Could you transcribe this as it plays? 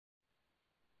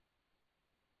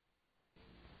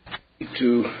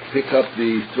To pick up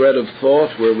the thread of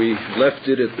thought where we left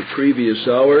it at the previous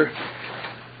hour,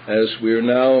 as we're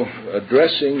now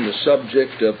addressing the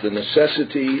subject of the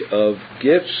necessity of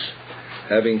gifts,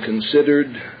 having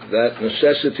considered that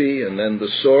necessity and then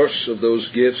the source of those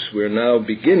gifts, we're now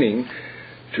beginning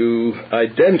to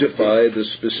identify the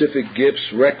specific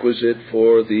gifts requisite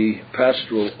for the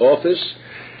pastoral office,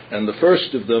 and the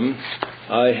first of them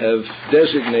I have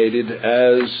designated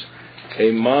as a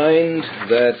mind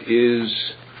that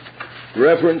is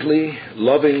reverently,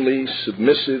 lovingly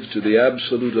submissive to the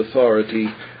absolute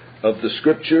authority of the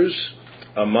Scriptures,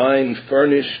 a mind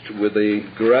furnished with a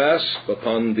grasp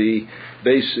upon the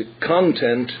basic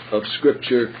content of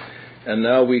Scripture, and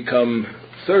now we come,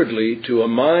 thirdly, to a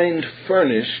mind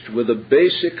furnished with a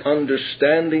basic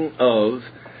understanding of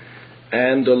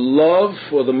and a love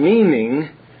for the meaning,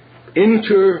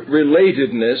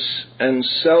 interrelatedness, and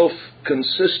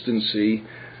self-consistency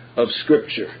of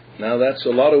Scripture. Now, that's a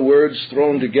lot of words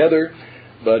thrown together,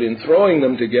 but in throwing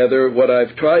them together, what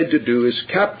I've tried to do is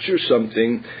capture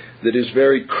something that is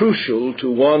very crucial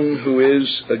to one who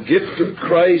is a gift of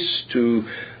Christ, to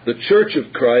the Church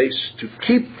of Christ, to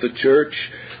keep the Church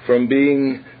from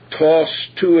being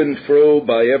tossed to and fro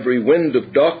by every wind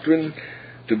of doctrine,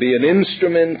 to be an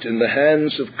instrument in the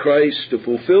hands of Christ, to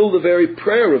fulfill the very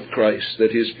prayer of Christ,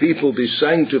 that His people be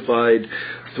sanctified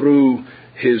through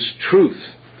His truth.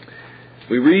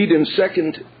 We read in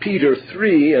 2 Peter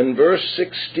 3 and verse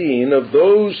 16 of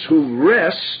those who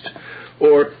wrest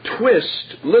or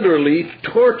twist, literally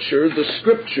torture the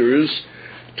Scriptures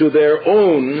to their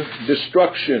own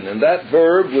destruction. And that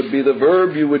verb would be the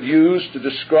verb you would use to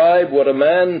describe what a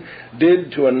man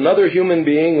did to another human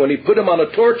being when he put him on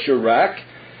a torture rack,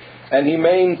 and he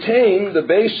maintained the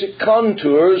basic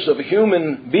contours of a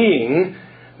human being,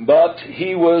 but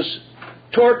he was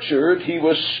tortured, he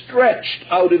was stretched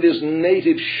out of his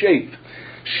native shape.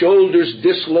 Shoulders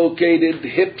dislocated,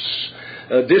 hips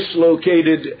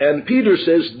dislocated, and Peter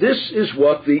says this is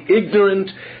what the ignorant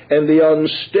and the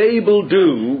unstable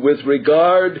do with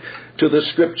regard to the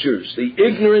Scriptures. The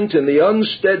ignorant and the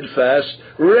unsteadfast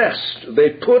rest.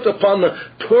 They put upon the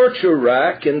torture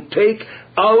rack and take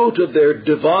out of their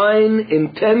divine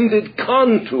intended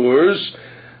contours,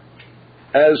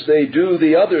 as they do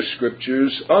the other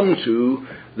Scriptures, unto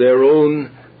their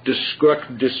own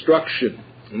destruction.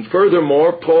 And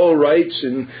furthermore, Paul writes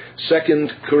in 2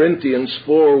 Corinthians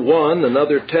 4:1,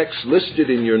 another text listed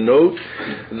in your note,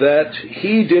 that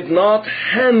he did not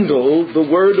handle the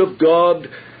Word of God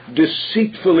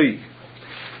deceitfully.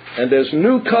 And as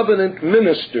New Covenant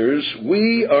ministers,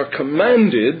 we are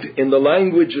commanded, in the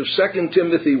language of 2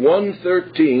 Timothy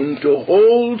 1:13, to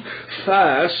hold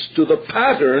fast to the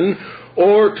pattern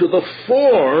or to the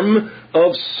form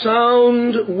of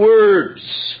sound words.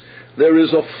 There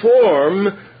is a form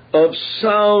of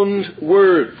sound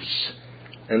words.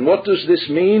 And what does this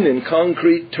mean in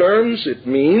concrete terms? It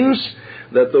means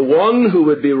that the one who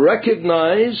would be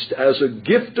recognized as a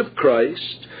gift of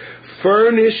Christ,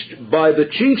 furnished by the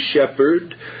chief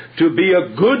shepherd to be a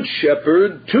good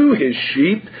shepherd to his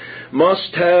sheep,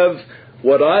 must have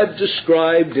what I've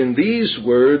described in these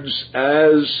words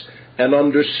as an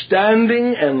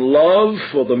understanding and love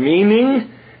for the meaning,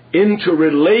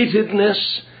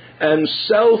 interrelatedness, and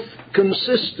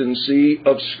self-consistency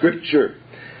of Scripture.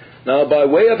 Now, by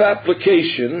way of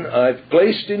application, I've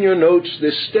placed in your notes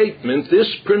this statement.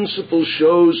 This principle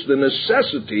shows the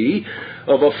necessity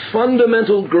of a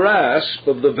fundamental grasp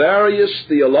of the various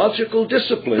theological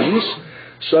disciplines,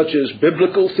 such as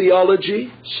biblical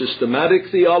theology, systematic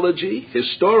theology,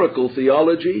 historical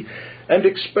theology, and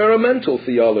experimental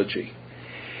theology.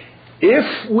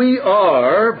 If we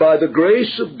are, by the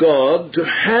grace of God, to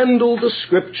handle the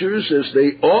Scriptures as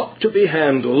they ought to be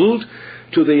handled,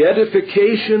 to the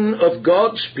edification of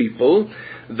God's people,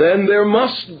 then there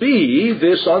must be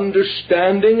this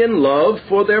understanding and love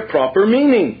for their proper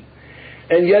meaning.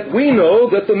 And yet we know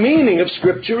that the meaning of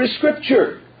Scripture is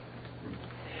Scripture,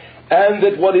 and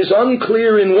that what is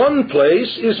unclear in one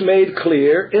place is made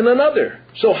clear in another.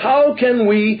 So how can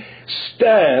we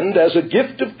stand as a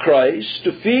gift of Christ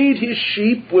to feed His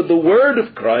sheep with the Word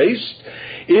of Christ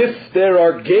if there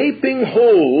are gaping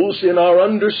holes in our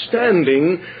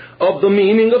understanding of the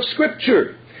meaning of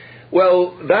Scripture?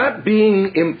 Well, that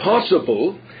being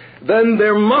impossible, then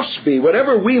there must be,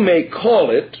 whatever we may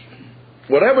call it,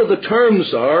 whatever the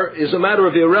terms are, is a matter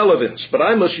of irrelevance. But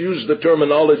I must use the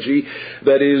terminology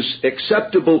that is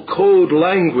acceptable code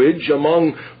language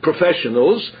among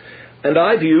professionals. And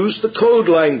I've used the code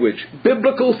language,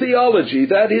 biblical theology,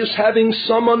 that is, having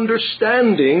some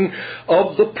understanding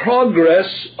of the progress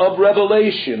of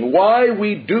revelation, why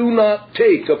we do not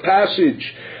take a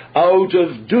passage out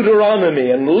of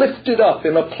Deuteronomy and lift it up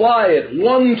and apply it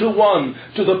one-to-one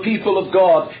to the people of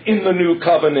God in the new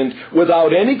covenant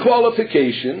without any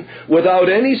qualification, without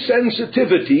any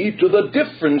sensitivity to the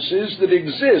differences that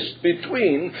exist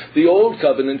between the old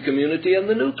covenant community and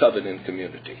the new covenant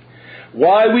community.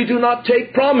 Why we do not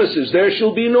take promises, there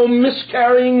shall be no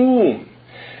miscarrying womb,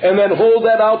 and then hold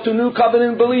that out to new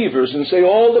covenant believers and say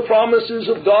all the promises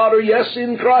of God are yes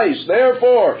in Christ.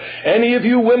 Therefore, any of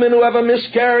you women who have a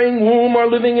miscarrying womb are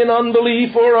living in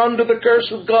unbelief or under the curse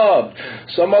of God.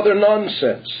 Some other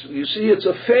nonsense. You see, it's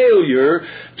a failure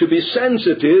to be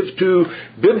sensitive to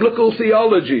biblical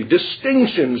theology,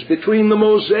 distinctions between the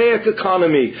Mosaic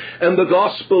economy and the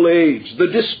gospel age,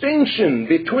 the distinction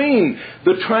between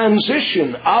the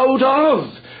transition out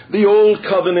of the old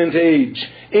covenant age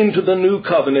into the new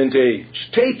covenant age,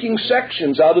 taking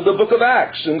sections out of the book of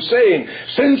Acts and saying,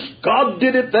 since God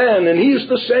did it then and He's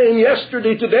the same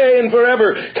yesterday, today, and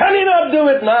forever, can He not do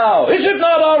it now? Is it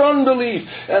not our unbelief?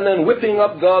 And then whipping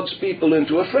up God's people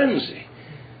into a frenzy,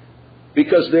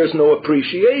 because there's no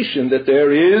appreciation that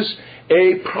there is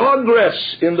a progress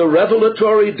in the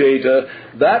revelatory data,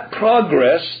 that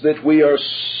progress that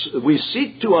we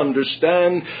seek to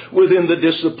understand within the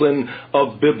discipline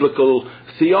of biblical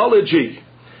theology.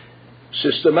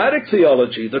 Systematic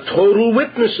theology, the total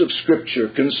witness of Scripture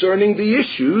concerning the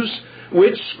issues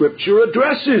which Scripture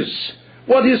addresses.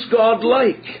 What is God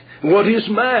like? What is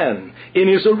man in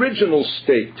his original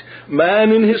state?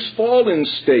 Man in his fallen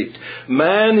state?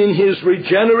 Man in his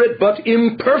regenerate but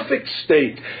imperfect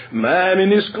state? Man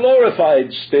in his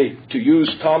glorified state? To use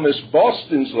Thomas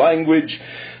Boston's language,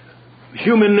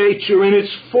 human nature in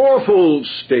its fourfold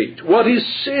state. What is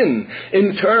sin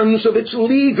in terms of its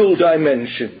legal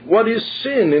dimension? What is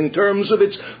sin in terms of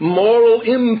its moral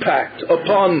impact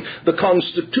upon the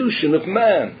constitution of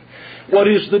man? What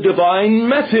is the divine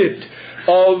method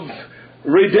of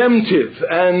redemptive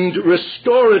and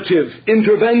restorative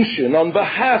intervention on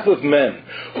behalf of men?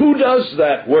 Who does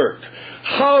that work?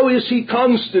 How is He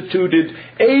constituted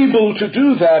able to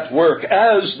do that work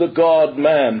as the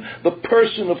God-man, the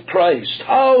person of Christ?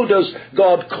 How does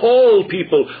God call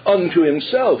people unto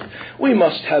Himself? We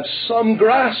must have some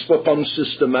grasp upon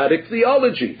systematic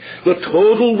theology, the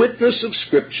total witness of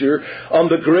Scripture on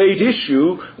the great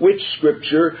issue which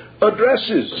Scripture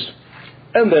addresses.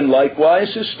 And then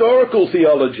likewise historical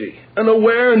theology, an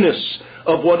awareness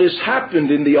of what has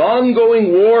happened in the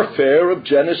ongoing warfare of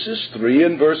Genesis 3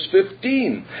 and verse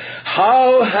 15.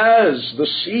 How has the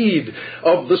seed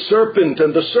of the serpent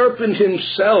and the serpent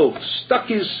himself stuck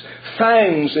his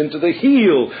fangs into the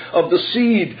heel of the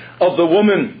seed of the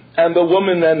woman, and the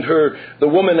woman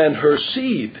and her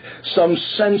seed? Some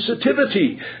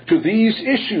sensitivity to these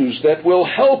issues that will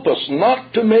help us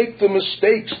not to make the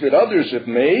mistakes that others have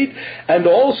made, and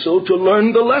also to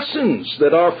learn the lessons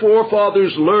that our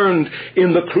forefathers learned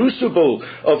in the crucible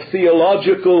of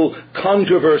theological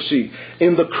controversy,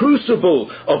 in the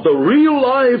crucible of the real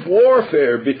live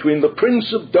warfare between the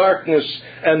Prince of Darkness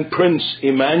and Prince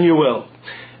Emmanuel.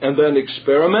 And then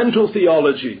experimental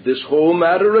theology, this whole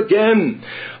matter again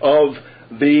of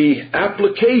the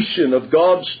application of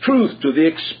God's truth to the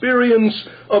experience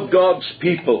of God's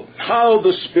people, how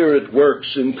the Spirit works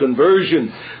in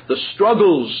conversion, the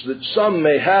struggles that some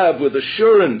may have with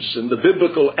assurance and the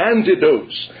biblical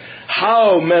antidotes,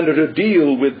 how men are to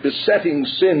deal with besetting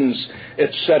sins,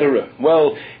 etc.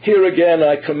 Well, here again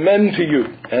I commend to you,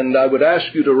 and I would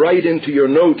ask you to write into your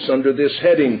notes under this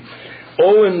heading,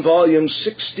 Owen, Volume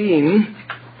 16,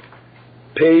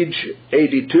 page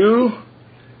 82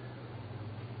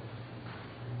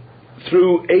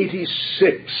 through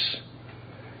 86.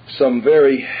 Some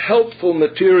very helpful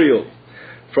material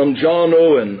from John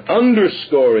Owen,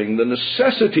 underscoring the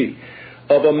necessity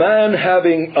of a man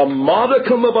having a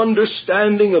modicum of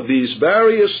understanding of these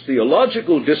various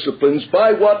theological disciplines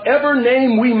by whatever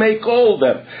name we may call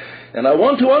them. And I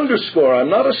want to underscore, I'm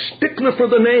not a stickler for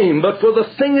the name, but for the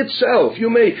thing itself. You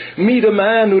may meet a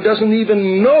man who doesn't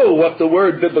even know what the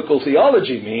word biblical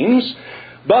theology means,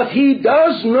 but he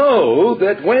does know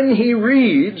that when he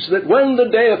reads that when the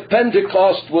day of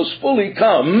Pentecost was fully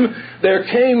come, there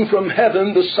came from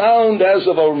heaven the sound as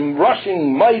of a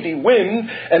rushing mighty wind,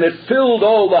 and it filled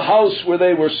all the house where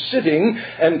they were sitting,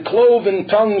 and cloven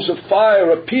tongues of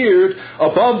fire appeared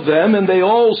above them, and they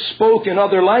all spoke in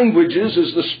other languages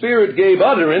as the Spirit gave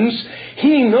utterance.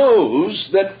 He knows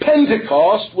that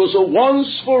Pentecost was a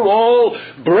once-for-all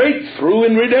breakthrough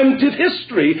in redemptive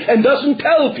history, and doesn't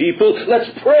tell people,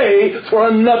 let's pray for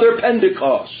another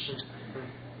Pentecost.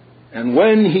 And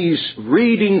when he's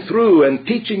reading through and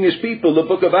teaching his people the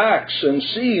book of Acts and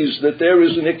sees that there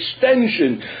is an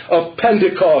extension of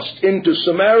Pentecost into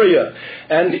Samaria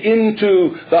and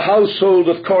into the household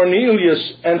of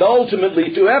Cornelius and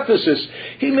ultimately to Ephesus,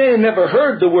 he may have never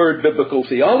heard the word biblical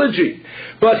theology,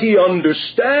 but he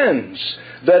understands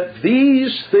that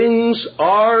these things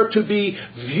are to be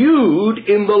viewed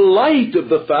in the light of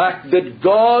the fact that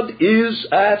God is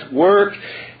at work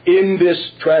in this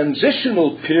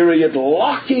transitional period,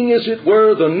 locking, as it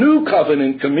were, the new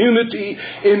covenant community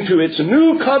into its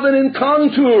new covenant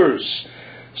contours,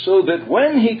 so that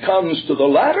when he comes to the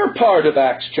latter part of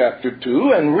Acts chapter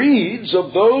 2 and reads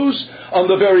of those on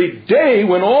the very day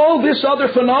when all this other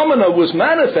phenomena was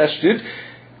manifested,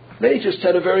 they just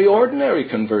had a very ordinary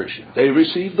conversion. They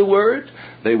received the word,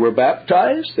 they were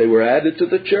baptized, they were added to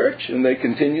the church, and they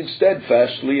continued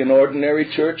steadfastly in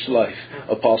ordinary church life.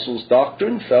 Apostles'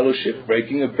 doctrine, fellowship,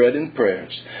 breaking of bread, and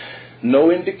prayers.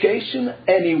 No indication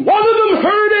any one of them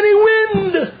heard any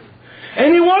wind.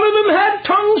 Any one of them had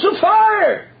tongues of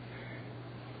fire.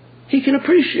 He can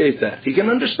appreciate that. He can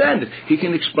understand it. He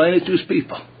can explain it to his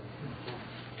people.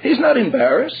 He's not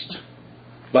embarrassed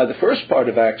by the first part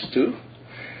of Acts 2.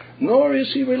 Nor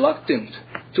is he reluctant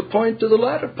to point to the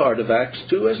latter part of Acts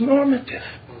 2 as normative.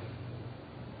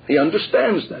 He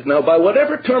understands that. Now, by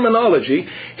whatever terminology,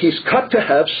 he's got to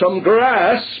have some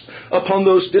grasp upon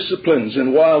those disciplines.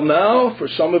 And while now, for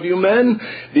some of you men,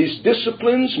 these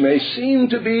disciplines may seem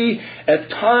to be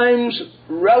at times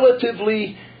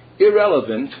relatively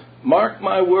irrelevant, mark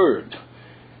my word,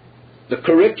 the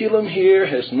curriculum here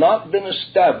has not been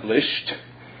established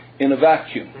in a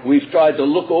vacuum. We've tried to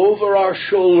look over our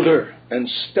shoulder and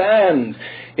stand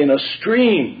in a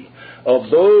stream of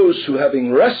those who,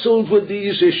 having wrestled with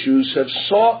these issues, have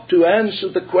sought to answer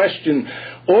the question,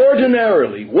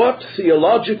 ordinarily, what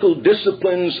theological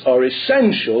disciplines are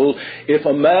essential if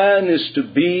a man is to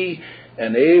be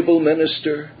an able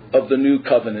minister of the new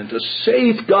covenant, a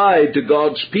safe guide to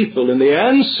God's people? And the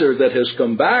answer that has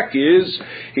come back is,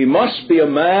 he must be a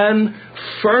man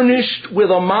furnished with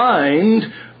a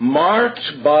mind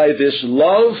marked by this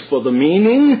love for the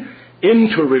meaning,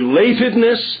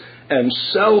 interrelatedness, and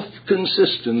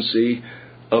self-consistency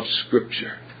of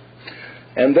Scripture.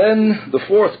 And then the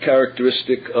fourth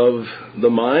characteristic of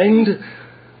the mind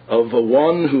of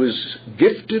one who is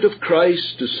gifted of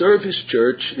Christ to serve his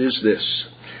church is this: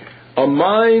 a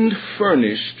mind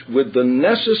furnished with the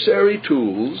necessary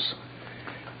tools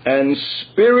and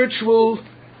spiritual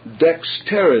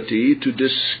dexterity to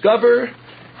discover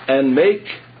and make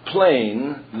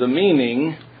plain the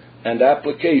meaning and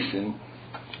application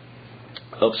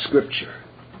of Scripture.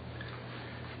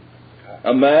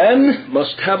 A man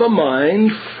must have a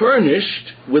mind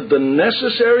furnished with the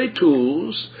necessary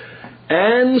tools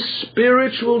and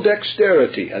spiritual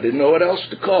dexterity. I didn't know what else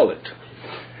to call it.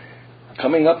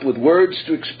 Coming up with words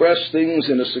to express things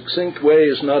in a succinct way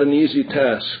is not an easy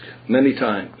task many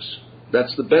times.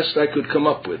 That's the best I could come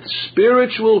up with.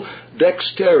 Spiritual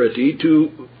dexterity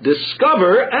to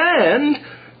discover and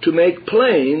to make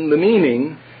plain the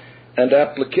meaning and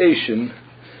application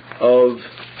of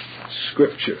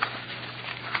Scripture.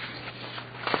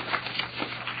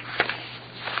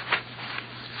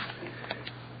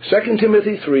 Second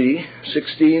Timothy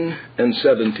 3:16 and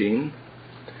 17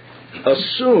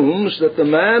 assumes that the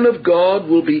man of God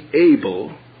will be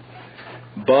able,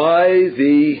 by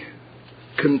the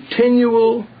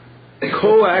continual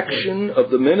coaction of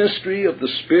the ministry of the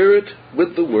Spirit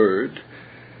with the Word,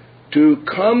 to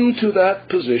come to that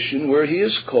position where he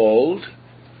is called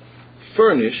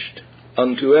furnished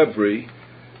unto every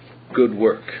good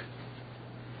work.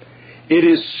 It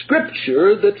is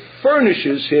Scripture that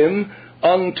furnishes him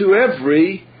unto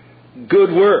every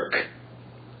good work.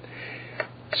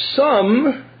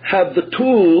 Some have the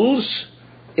tools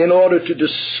in order to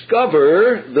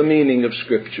discover the meaning of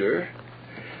Scripture,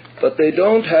 but they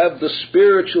don't have the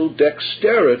spiritual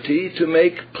dexterity to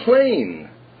make plain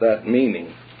that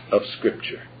meaning of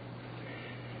Scripture.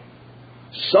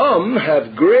 Some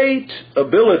have great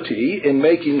ability in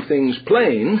making things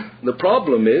plain. The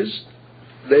problem is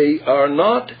they are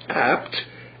not apt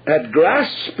at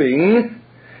grasping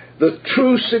the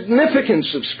true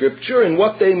significance of Scripture, and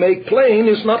what they make plain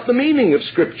is not the meaning of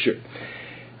Scripture.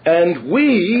 And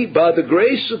we, by the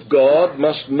grace of God,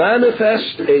 must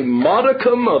manifest a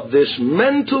modicum of this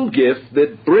mental gift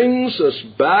that brings us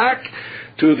back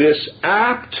to this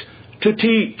apt to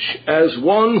teach, as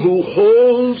one who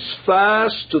holds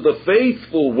fast to the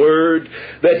faithful word,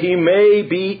 that he may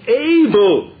be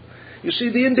able. You see,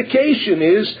 the indication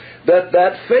is that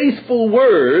that faithful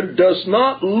word does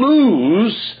not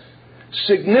lose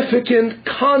significant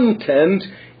content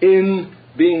in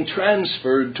being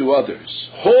transferred to others,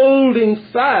 holding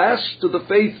fast to the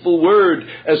faithful word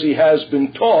as he has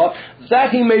been taught,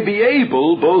 that he may be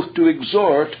able both to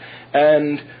exhort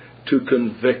and to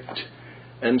convict.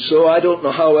 And so I don't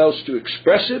know how else to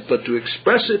express it, but to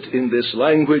express it in this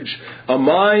language, a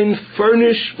mind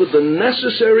furnished with the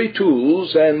necessary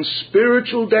tools and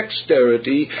spiritual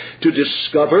dexterity to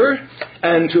discover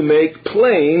and to make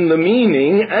plain the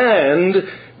meaning and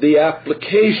the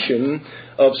application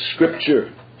of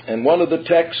Scripture. And one of the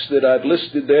texts that I've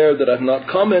listed there that I've not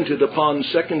commented upon,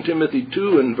 2 Timothy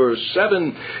 2 and verse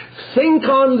 7, think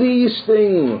on these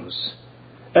things,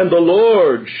 and the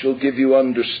Lord shall give you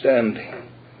understanding.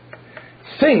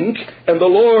 Think, and the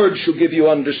Lord shall give you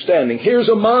understanding. Here's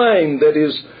a mind that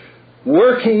is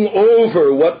working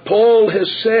over what Paul has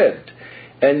said.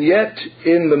 And yet,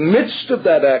 in the midst of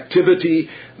that activity,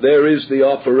 there is the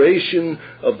operation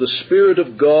of the Spirit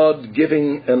of God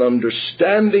giving an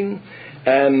understanding,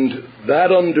 and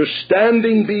that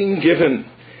understanding being given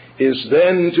is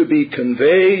then to be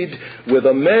conveyed with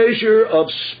a measure of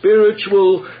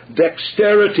spiritual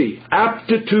dexterity,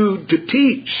 aptitude to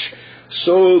teach,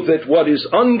 so that what is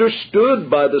understood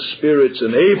by the Spirit's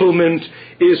enablement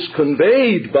is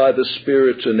conveyed by the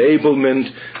Spirit's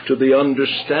enablement to the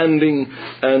understanding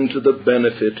and to the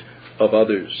benefit of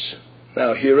others.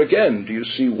 Now here again, do you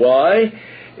see why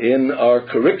in our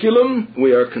curriculum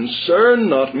we are concerned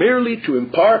not merely to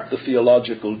impart the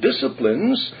theological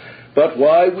disciplines, but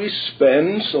why we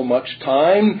spend so much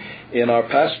time in our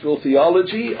pastoral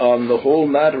theology on the whole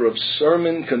matter of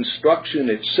sermon construction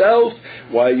itself,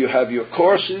 why you have your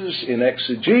courses in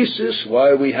exegesis,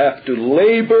 why we have to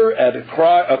labor at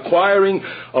acquiring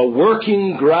a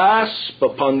working grasp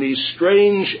upon these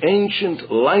strange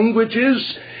ancient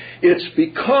languages. It's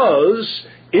because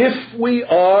if we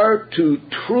are to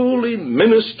truly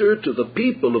minister to the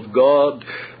people of God,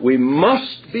 we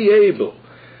must be able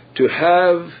to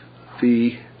have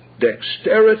the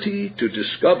dexterity to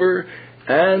discover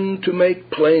and to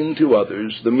make plain to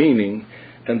others the meaning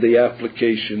and the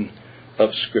application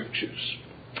of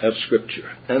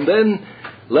Scripture. And then,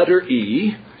 letter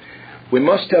E, we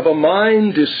must have a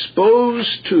mind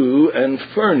disposed to and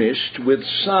furnished with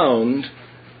sound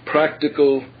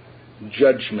practical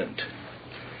judgment.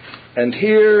 And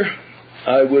here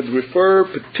I would refer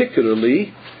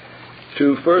particularly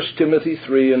to 1 Timothy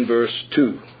 3 and verse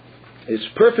 2.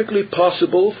 It's perfectly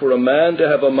possible for a man to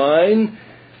have a mind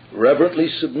reverently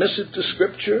submissive to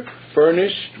Scripture,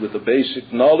 furnished with the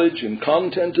basic knowledge and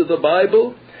content of the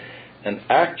Bible, an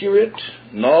accurate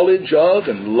knowledge of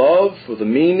and love for the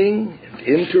meaning and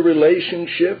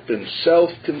interrelationship and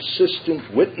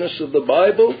self-consistent witness of the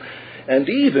Bible, and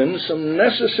even some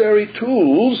necessary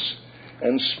tools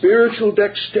and spiritual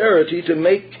dexterity to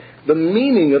make the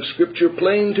meaning of Scripture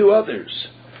plain to others.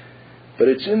 But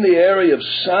it's in the area of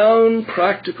sound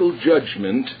practical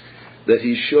judgment that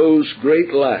he shows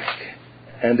great lack.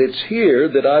 And it's here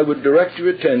that I would direct your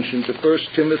attention to 1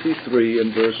 Timothy 3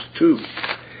 and verse 2.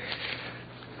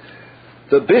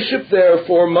 The bishop,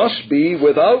 therefore, must be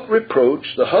without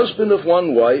reproach, the husband of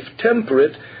one wife,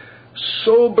 temperate,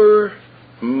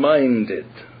 sober-minded.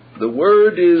 The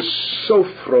word is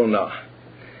sophrona.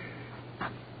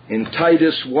 In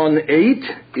Titus 1:8,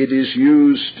 it is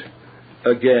used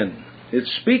again. It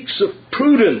speaks of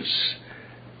prudence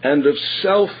and of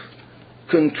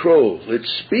self-control. It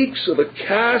speaks of a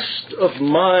cast of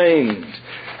mind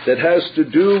that has to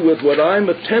do with what I'm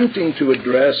attempting to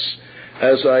address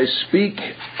as I speak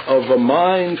of a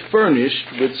mind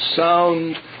furnished with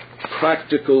sound,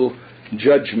 practical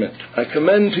judgment. I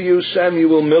commend to you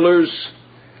Samuel Miller's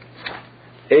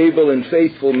Able and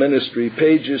Faithful Ministry,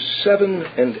 pages 7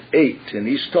 and 8. And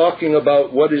he's talking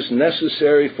about what is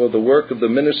necessary for the work of the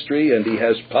ministry, and he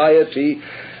has piety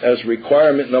as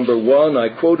requirement number 1. I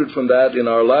quoted from that in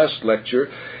our last lecture.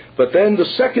 But then the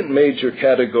second major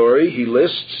category he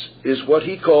lists is what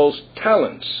he calls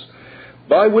talents,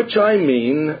 by which I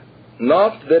mean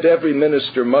not that every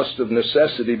minister must of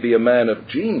necessity be a man of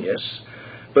genius,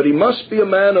 but he must be a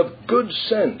man of good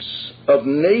sense, of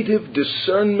native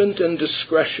discernment and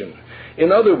discretion.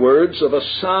 In other words, of a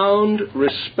sound,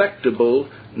 respectable,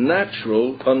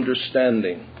 natural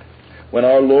understanding. When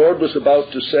our Lord was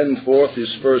about to send forth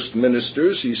his first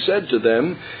ministers, he said to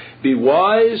them, "Be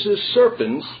wise as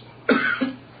serpents,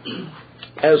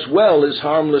 as well as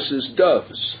harmless as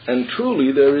doves. And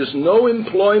truly there is no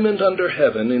employment under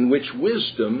heaven in which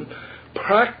wisdom,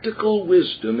 practical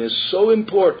wisdom, is so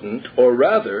important, or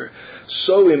rather,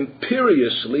 so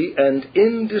imperiously and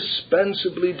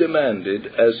indispensably demanded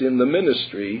as in the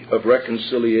ministry of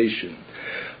reconciliation.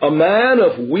 A man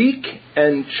of weak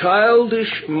and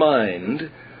childish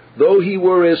mind though he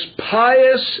were as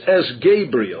pious as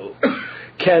Gabriel,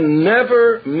 can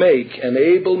never make an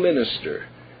able minister,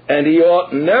 and he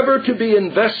ought never to be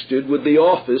invested with the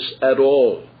office at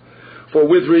all. For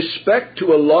with respect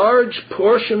to a large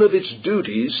portion of its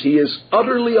duties, he is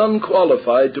utterly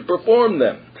unqualified to perform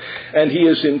them, and he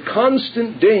is in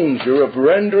constant danger of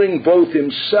rendering both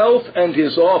himself and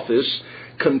his office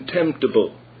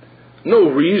contemptible.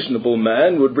 No reasonable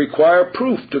man would require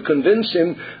proof to convince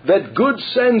him that good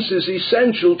sense is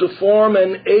essential to form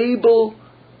an able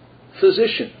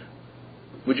physician.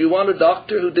 Would you want a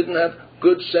doctor who didn't have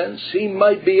good sense? He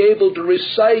might be able to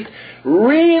recite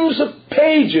reams of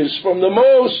pages from the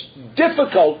most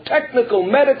difficult technical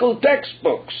medical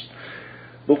textbooks.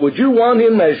 But would you want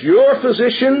him as your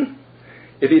physician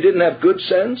if he didn't have good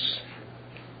sense?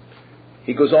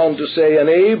 He goes on to say, an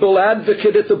able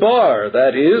advocate at the bar,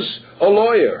 that is, a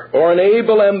lawyer, or an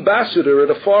able ambassador at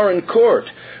a foreign court.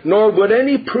 Nor would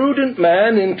any prudent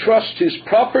man entrust his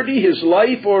property, his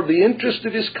life, or the interest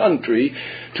of his country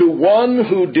to one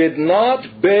who did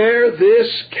not bear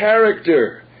this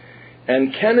character.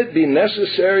 And can it be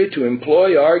necessary to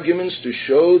employ arguments to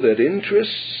show that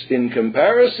interests, in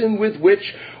comparison with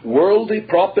which worldly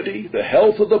property, the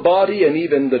health of the body, and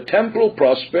even the temporal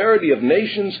prosperity of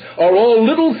nations are all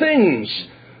little things,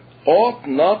 ought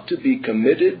not to be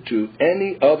committed to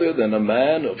any other than a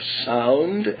man of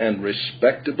sound and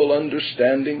respectable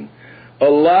understanding?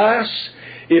 Alas,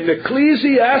 if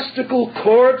ecclesiastical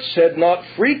courts had not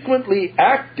frequently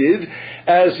acted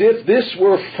as if this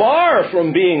were far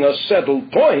from being a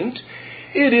settled point,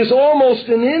 it is almost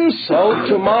an insult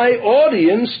to my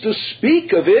audience to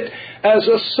speak of it as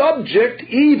a subject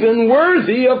even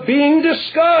worthy of being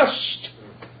discussed.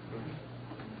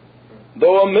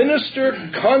 Though a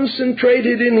minister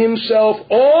concentrated in himself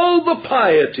all the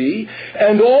piety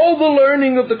and all the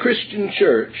learning of the Christian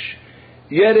church,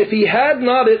 yet if he had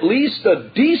not at least a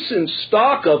decent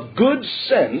stock of good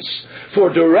sense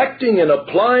for directing and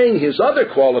applying his other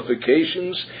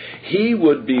qualifications, he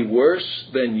would be worse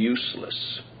than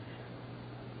useless.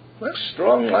 That's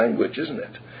strong language, isn't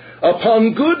it?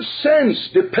 Upon good sense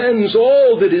depends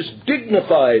all that is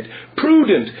dignified,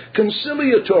 prudent,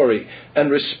 conciliatory, and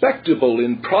respectable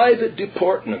in private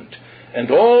deportment,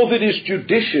 and all that is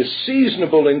judicious,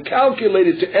 seasonable, and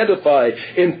calculated to edify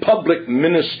in public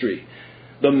ministry.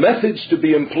 The methods to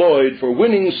be employed for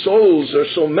winning souls are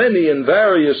so many and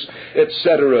various,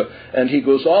 etc. And he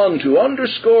goes on to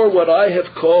underscore what I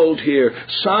have called here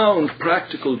sound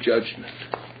practical judgment.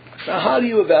 Now, how do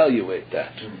you evaluate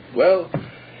that? Well,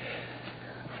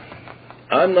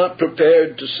 I'm not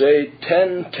prepared to say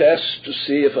 10 tests to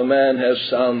see if a man has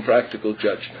sound practical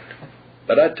judgment.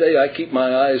 But I tell you, I keep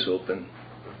my eyes open.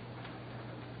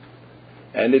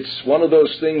 And it's one of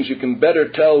those things you can better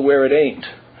tell where it ain't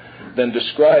than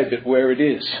describe it where it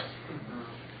is.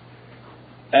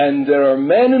 And there are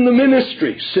men in the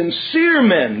ministry, sincere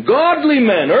men, godly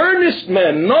men, earnest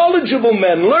men, knowledgeable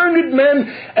men, learned men,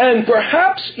 and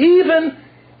perhaps even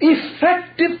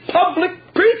effective public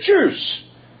preachers.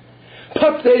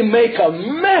 But they make a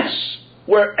mess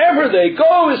wherever they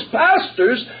go as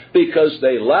pastors because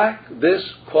they lack this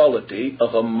quality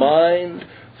of a mind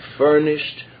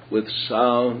furnished with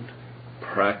sound,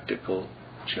 practical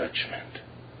judgment.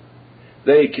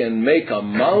 They can make a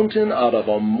mountain out of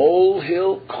a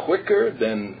molehill quicker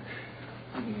than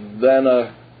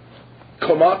a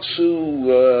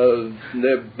komatsu,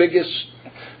 their biggest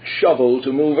shovel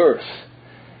to move earth.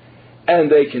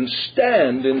 And they can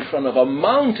stand in front of a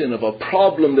mountain of a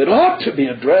problem that ought to be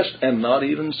addressed and not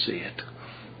even see it.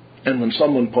 And when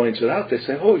someone points it out, they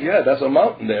say, oh yeah, that's a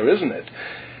mountain there, isn't it?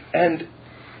 And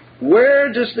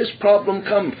where does this problem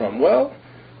come from? Well,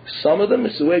 some of them,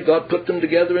 it's the way God put them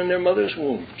together in their mother's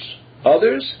wombs.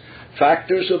 Others,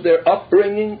 factors of their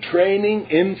upbringing, training,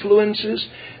 influences,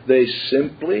 they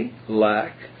simply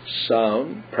lack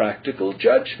sound, practical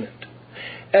judgment.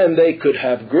 And they could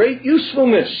have great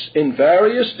usefulness in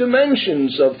various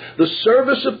dimensions of the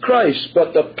service of Christ,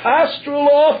 but the pastoral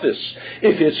office,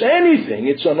 if it's anything,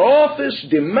 it's an office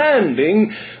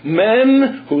demanding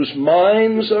men whose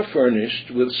minds are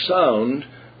furnished with sound,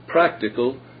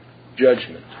 practical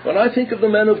judgment. When I think of the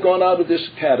men who've gone out of this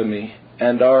academy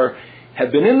and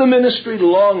have been in the ministry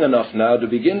long enough now to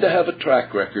begin to have a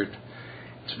track record,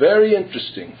 it's very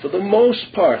interesting. For the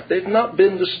most part, they've not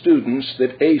been the students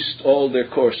that aced all their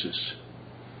courses.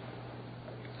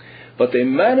 But they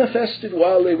manifested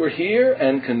while they were here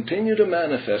and continue to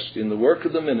manifest in the work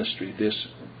of the ministry this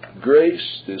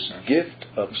grace, this gift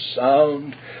of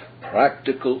sound,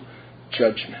 practical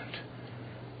judgment.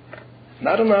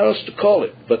 Not an else to call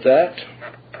it, but that.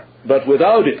 But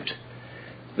without it,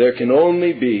 There can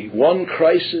only be one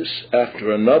crisis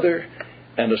after another,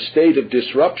 and a state of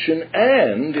disruption,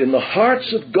 and in the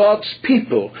hearts of God's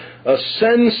people, a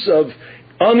sense of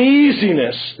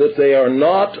uneasiness that they are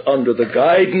not under the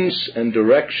guidance and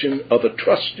direction of a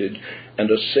trusted and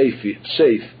a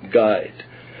safe guide.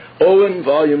 Owen,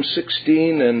 volume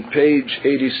 16 and page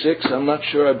 86. I'm not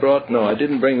sure I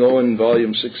didn't bring Owen,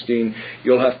 volume 16.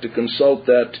 You'll have to consult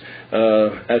that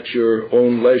at your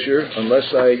own leisure,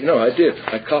 unless I did.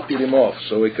 I copied him off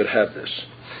so we could have this.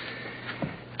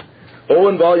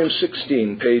 Owen, volume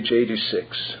 16, page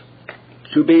 86.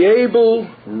 To be able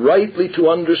rightly to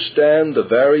understand the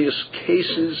various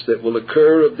cases that will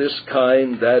occur of this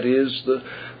kind, that is,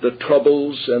 the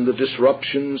troubles and the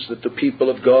disruptions that the people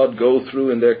of God go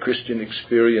through in their Christian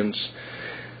experience,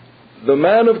 the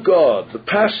man of God, the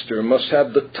pastor, must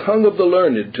have the tongue of the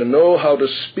learned to know how to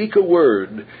speak a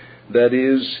word that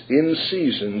is in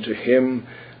season to him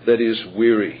that is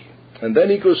weary. And then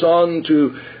he goes on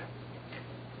to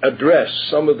address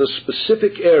some of the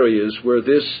specific areas where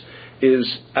this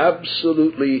is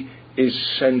absolutely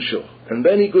essential. And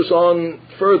then he goes on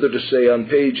further to say on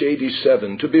page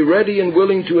 87, to be ready and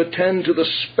willing to attend to the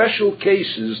special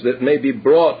cases that may be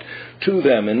brought to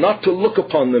them, and not to look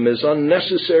upon them as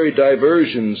unnecessary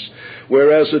diversions,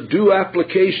 whereas a due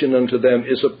application unto them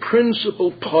is a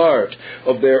principal part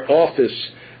of their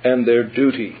office and their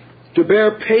duty. To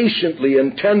bear patiently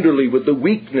and tenderly with the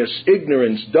weakness,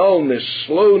 ignorance, dullness,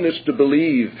 slowness to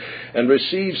believe, and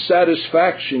receive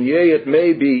satisfaction, yea, it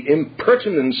may be,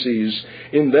 impertinencies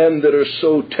in them that are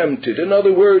so tempted. In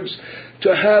other words,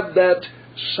 to have that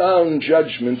sound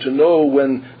judgment, to know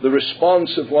when the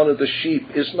response of one of the sheep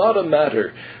is not a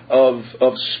matter of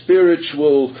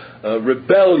spiritual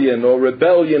rebellion or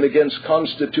rebellion against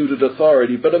constituted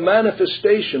authority, but a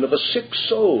manifestation of a sick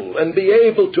soul, and be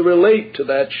able to relate to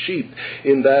that sheep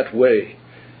in that way.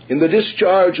 In the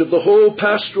discharge of the whole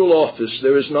pastoral office,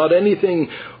 there is not anything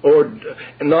or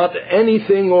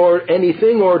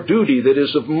duty that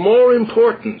is of more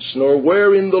importance, nor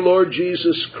wherein the Lord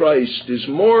Jesus Christ is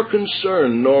more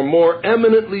concerned, nor more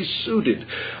eminently suited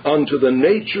unto the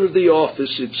nature of the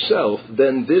office itself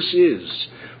than this is.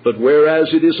 But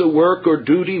whereas it is a work or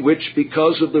duty which,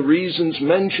 because of the reasons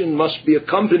mentioned, must be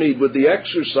accompanied with the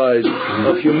exercise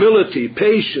of humility,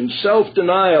 patience,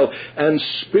 self-denial, and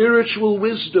spiritual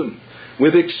wisdom,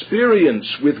 with experience,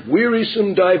 with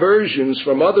wearisome diversions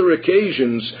from other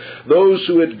occasions, those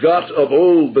who had got of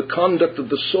old the conduct of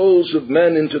the souls of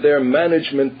men into their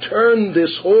management turned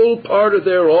this whole part of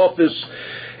their office.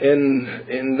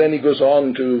 And then he goes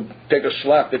on to take a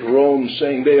slap at Rome,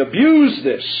 saying they abuse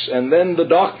this, and then the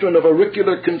doctrine of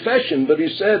auricular confession. But he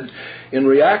said, in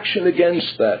reaction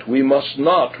against that, we must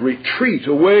not retreat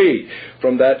away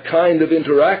from that kind of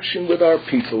interaction with our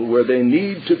people where they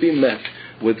need to be met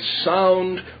with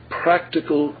sound,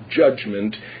 practical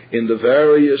judgment in the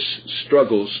various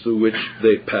struggles through which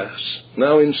they pass.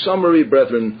 Now, in summary,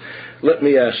 brethren, let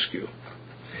me ask you,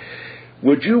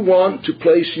 would you want to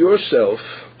place yourself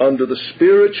under the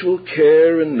spiritual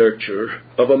care and nurture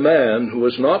of a man who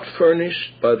is not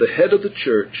furnished by the head of the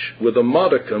church with a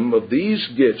modicum of these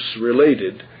gifts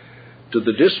related to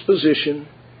the disposition,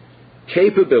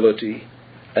 capability,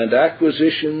 and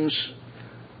acquisitions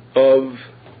of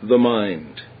the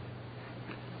mind?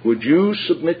 Would you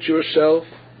submit yourself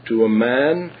to a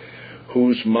man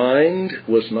whose mind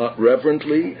was not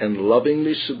reverently and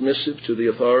lovingly submissive to the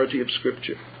authority of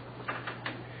Scripture?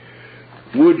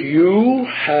 Would you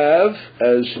have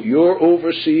as your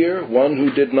overseer one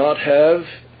who did not have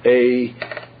a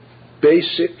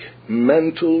basic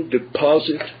mental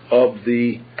deposit of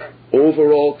the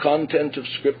overall content of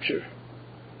Scripture?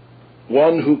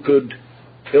 One who could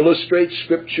illustrate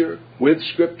Scripture with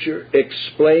Scripture,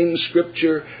 explain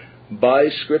Scripture by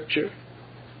Scripture?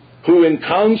 Who in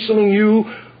counseling you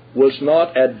was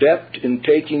not adept in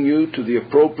taking you to the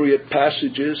appropriate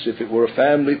passages, if it were a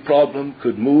family problem,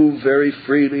 could move very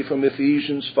freely from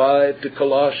Ephesians 5 to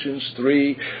Colossians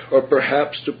 3, or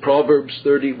perhaps to Proverbs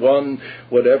 31,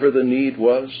 whatever the need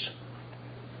was?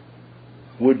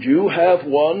 Would you have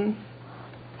one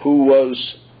who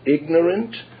was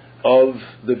ignorant of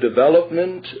the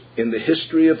development in the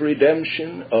history of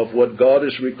redemption of what God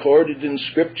has recorded in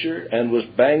Scripture, and was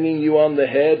banging you on the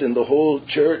head and the whole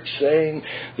church saying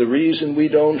the reason we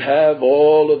don't have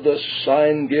all of the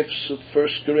sign gifts of 1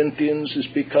 Corinthians is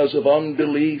because of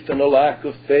unbelief and a lack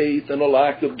of faith and a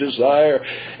lack of desire,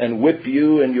 and whip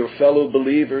you and your fellow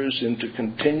believers into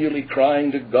continually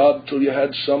crying to God till you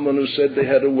had someone who said they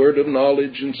had a word of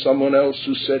knowledge and someone else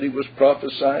who said he was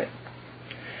prophesying?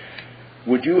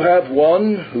 Would you have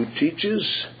one who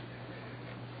teaches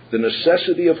the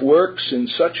necessity of works in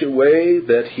such a way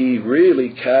that he really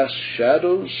casts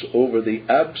shadows over the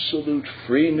absolute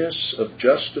freeness of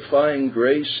justifying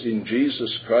grace in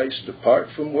Jesus Christ apart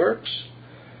from works?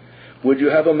 Would you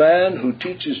have a man who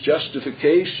teaches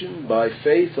justification by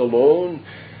faith alone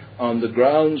on the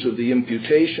grounds of the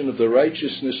imputation of the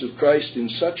righteousness of Christ in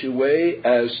such a way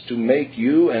as to make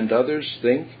you and others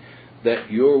think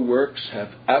that your works have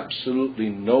absolutely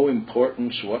no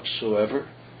importance whatsoever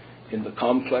in the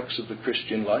complex of the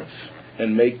Christian life,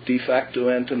 and make de facto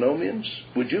antinomians?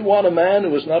 Would you want a man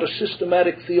who is not a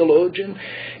systematic theologian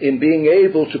in being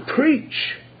able to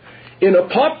preach in a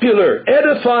popular,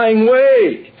 edifying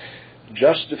way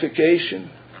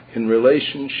justification in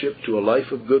relationship to a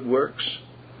life of good works?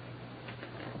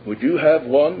 Would you have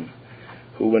one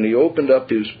who, when he opened up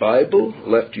his Bible,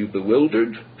 left you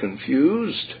bewildered,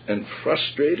 confused, and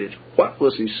frustrated? What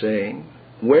was he saying?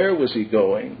 Where was he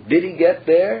going? Did he get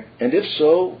there? And if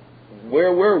so,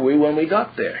 where were we when we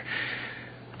got there?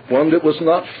 One that was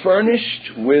not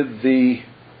furnished with the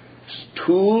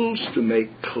tools to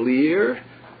make clear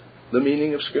the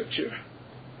meaning of Scripture.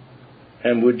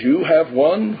 And would you have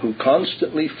one who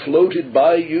constantly floated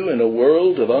by you in a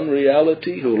world of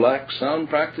unreality, who lacks sound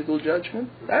practical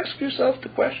judgment? Ask yourself the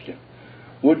question.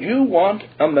 Would you want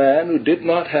a man who did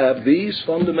not have these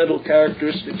fundamental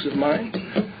characteristics of mind?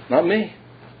 Not me.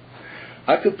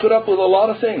 I could put up with a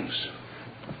lot of things,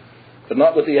 but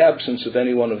not with the absence of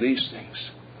any one of these things.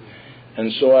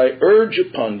 And so I urge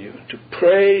upon you to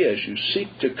pray as you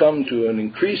seek to come to an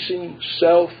increasing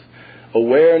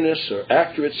self-awareness or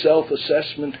accurate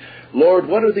self-assessment. Lord,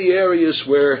 what are the areas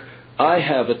where I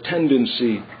have a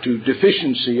tendency to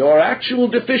deficiency or actual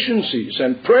deficiencies?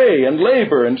 And pray and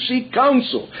labor and seek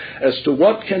counsel as to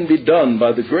what can be done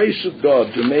by the grace of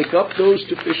God to make up those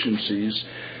deficiencies,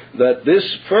 that this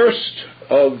first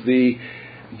of the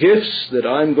gifts that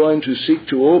I'm going to seek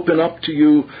to open up to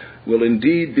you will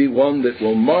indeed be one that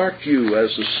will mark you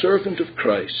as a servant of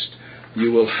Christ.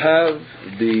 You will have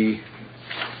the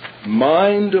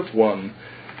mind of one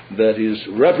that is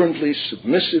reverently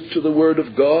submissive to the Word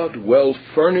of God, well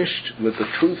furnished with the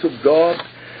truth of God,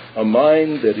 a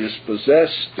mind that is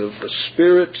possessed of the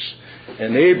Spirit's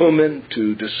enablement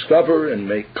to discover and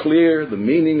make clear the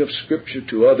meaning of Scripture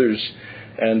to others,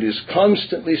 and is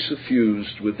constantly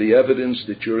suffused with the evidence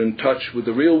that you're in touch with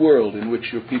the real world in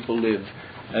which your people live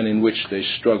and in which they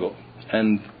struggle.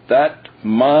 And that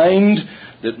mind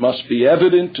that must be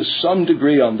evident to some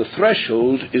degree on the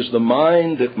threshold is the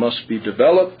mind that must be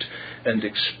developed and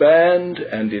expand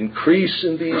and increase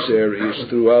in these areas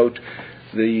throughout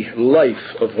the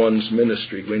life of one's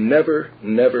ministry. We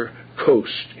never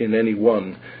coast in any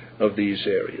one of these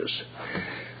areas.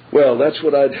 Well, that's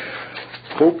what I'd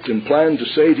hoped and planned to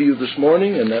say to you this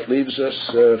morning, and that leaves us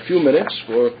a few minutes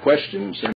for questions.